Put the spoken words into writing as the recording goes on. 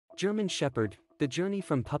German Shepherd, the journey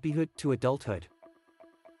from puppyhood to adulthood.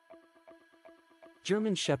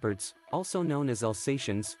 German Shepherds, also known as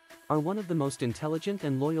Alsatians, are one of the most intelligent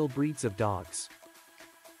and loyal breeds of dogs.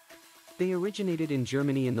 They originated in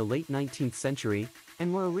Germany in the late 19th century,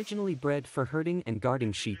 and were originally bred for herding and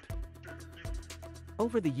guarding sheep.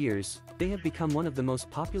 Over the years, they have become one of the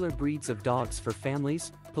most popular breeds of dogs for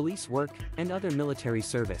families, police work, and other military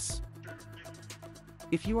service.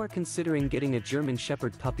 If you are considering getting a German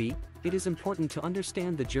Shepherd puppy, it is important to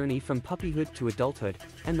understand the journey from puppyhood to adulthood,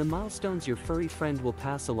 and the milestones your furry friend will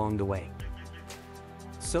pass along the way.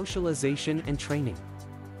 Socialization and Training.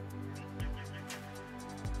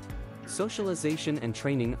 Socialization and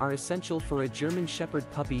training are essential for a German Shepherd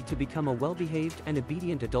puppy to become a well-behaved and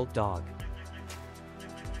obedient adult dog.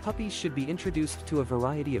 Puppies should be introduced to a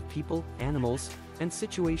variety of people, animals, and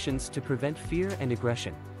situations to prevent fear and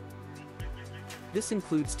aggression. This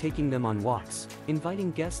includes taking them on walks,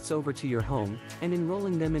 inviting guests over to your home, and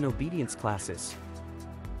enrolling them in obedience classes.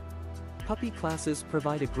 Puppy classes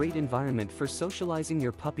provide a great environment for socializing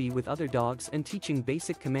your puppy with other dogs and teaching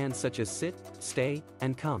basic commands such as sit, stay,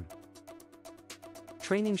 and come.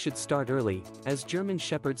 Training should start early, as German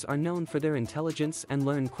Shepherds are known for their intelligence and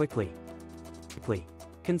learn quickly.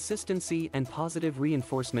 Consistency and positive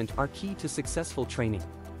reinforcement are key to successful training.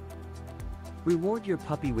 Reward your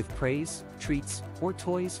puppy with praise, treats, or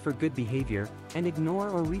toys for good behavior, and ignore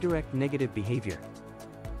or redirect negative behavior.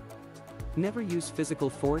 Never use physical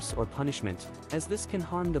force or punishment, as this can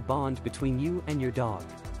harm the bond between you and your dog.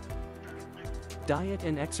 Diet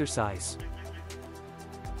and exercise.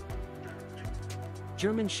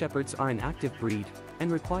 German Shepherds are an active breed,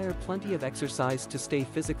 and require plenty of exercise to stay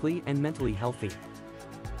physically and mentally healthy.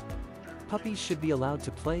 Puppies should be allowed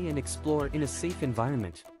to play and explore in a safe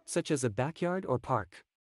environment, such as a backyard or park.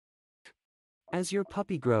 As your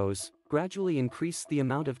puppy grows, gradually increase the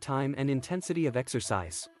amount of time and intensity of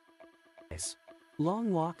exercise.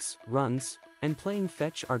 Long walks, runs, and playing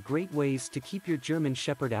fetch are great ways to keep your German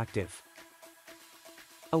Shepherd active.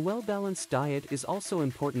 A well-balanced diet is also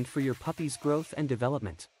important for your puppy's growth and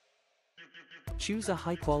development. Choose a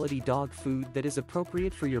high-quality dog food that is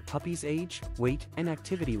appropriate for your puppy's age, weight, and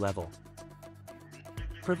activity level.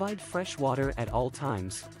 Provide fresh water at all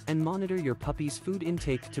times, and monitor your puppy's food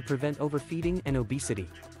intake to prevent overfeeding and obesity.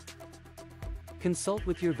 Consult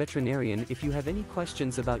with your veterinarian if you have any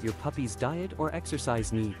questions about your puppy's diet or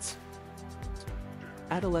exercise needs.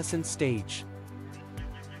 Adolescent Stage.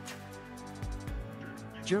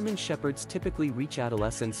 German Shepherds typically reach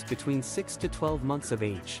adolescence between 6 to 12 months of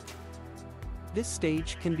age. This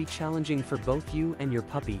stage can be challenging for both you and your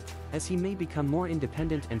puppy, as he may become more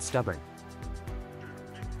independent and stubborn.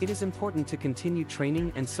 It is important to continue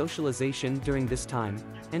training and socialization during this time,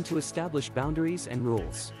 and to establish boundaries and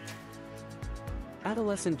rules.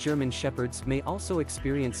 Adolescent German Shepherds may also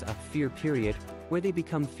experience a fear period, where they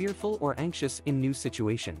become fearful or anxious in new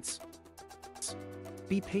situations.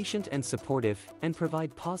 Be patient and supportive, and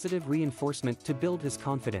provide positive reinforcement to build his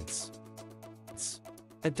confidence.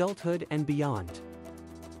 Adulthood and Beyond.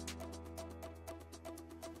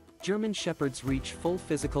 German Shepherds reach full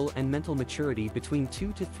physical and mental maturity between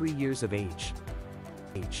 2 to 3 years of age.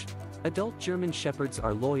 Adult German Shepherds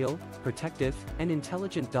are loyal, protective, and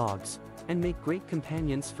intelligent dogs, and make great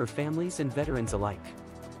companions for families and veterans alike.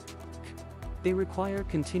 They require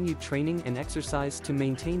continued training and exercise to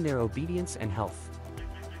maintain their obedience and health.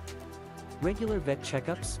 Regular vet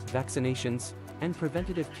checkups, vaccinations, and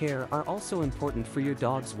preventative care are also important for your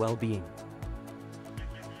dog's well-being.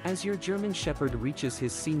 As your German Shepherd reaches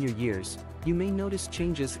his senior years, you may notice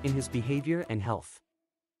changes in his behavior and health.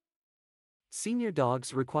 Senior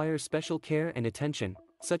dogs require special care and attention,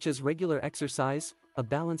 such as regular exercise, a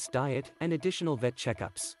balanced diet, and additional vet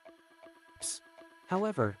checkups.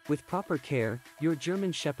 However, with proper care, your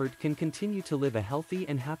German Shepherd can continue to live a healthy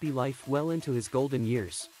and happy life well into his golden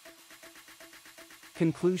years.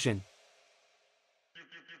 Conclusion.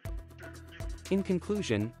 In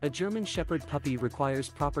conclusion, a German Shepherd puppy requires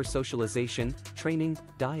proper socialization, training,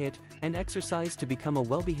 diet, and exercise to become a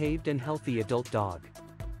well-behaved and healthy adult dog.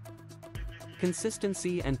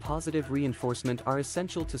 Consistency and positive reinforcement are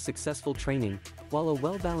essential to successful training, while a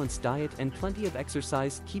well-balanced diet and plenty of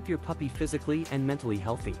exercise keep your puppy physically and mentally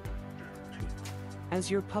healthy. As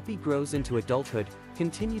your puppy grows into adulthood,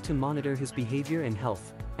 continue to monitor his behavior and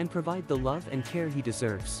health, and provide the love and care he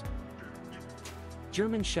deserves.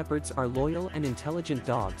 German Shepherds are loyal and intelligent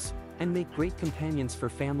dogs, and make great companions for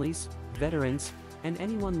families, veterans, and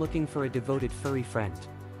anyone looking for a devoted furry friend.